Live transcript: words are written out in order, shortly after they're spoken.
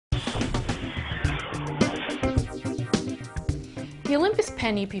The Olympus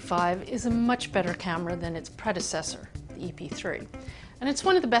PEN E-P5 is a much better camera than its predecessor, the E-P3, and it's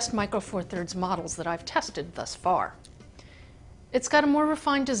one of the best Micro Four Thirds models that I've tested thus far. It's got a more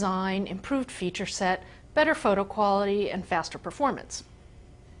refined design, improved feature set, better photo quality, and faster performance.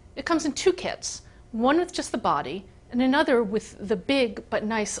 It comes in two kits, one with just the body, and another with the big but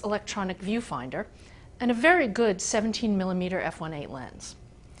nice electronic viewfinder, and a very good 17mm f1.8 lens.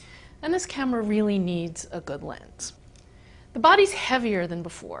 And this camera really needs a good lens. The body's heavier than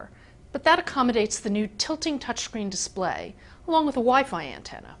before, but that accommodates the new tilting touchscreen display, along with a Wi-Fi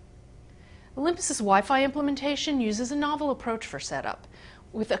antenna. Olympus's Wi-Fi implementation uses a novel approach for setup,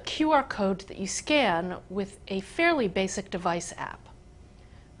 with a QR code that you scan with a fairly basic device app.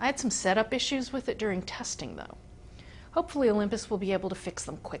 I had some setup issues with it during testing, though. Hopefully Olympus will be able to fix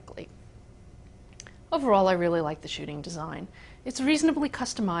them quickly. Overall, I really like the shooting design. It's reasonably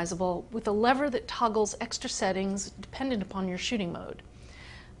customizable with a lever that toggles extra settings dependent upon your shooting mode.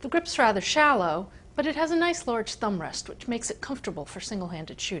 The grip's rather shallow, but it has a nice large thumb rest, which makes it comfortable for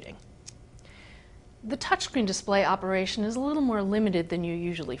single-handed shooting. The touchscreen display operation is a little more limited than you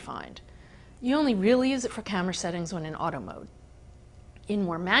usually find. You only really use it for camera settings when in auto mode. In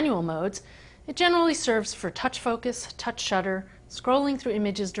more manual modes, it generally serves for touch focus, touch shutter, scrolling through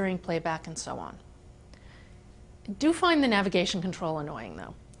images during playback, and so on. I do find the navigation control annoying,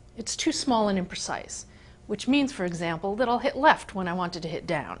 though. It's too small and imprecise, which means, for example, that I'll hit left when I wanted to hit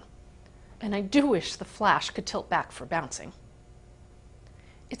down. And I do wish the flash could tilt back for bouncing.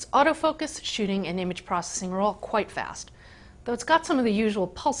 Its autofocus, shooting, and image processing are all quite fast, though it's got some of the usual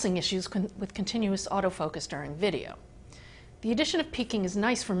pulsing issues with continuous autofocus during video. The addition of peaking is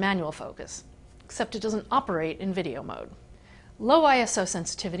nice for manual focus, except it doesn't operate in video mode. Low ISO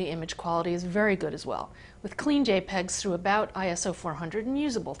sensitivity image quality is very good as well, with clean JPEGs through about ISO 400 and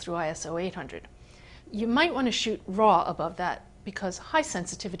usable through ISO 800. You might want to shoot RAW above that because high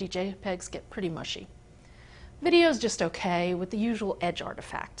sensitivity JPEGs get pretty mushy. Video is just okay with the usual edge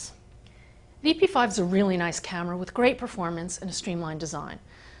artifacts. The E-P5 is a really nice camera with great performance and a streamlined design.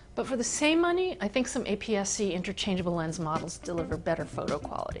 But for the same money, I think some APS-C interchangeable lens models deliver better photo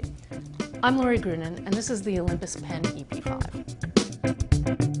quality. I'm Lori Grunin, and this is the Olympus PEN E-P5.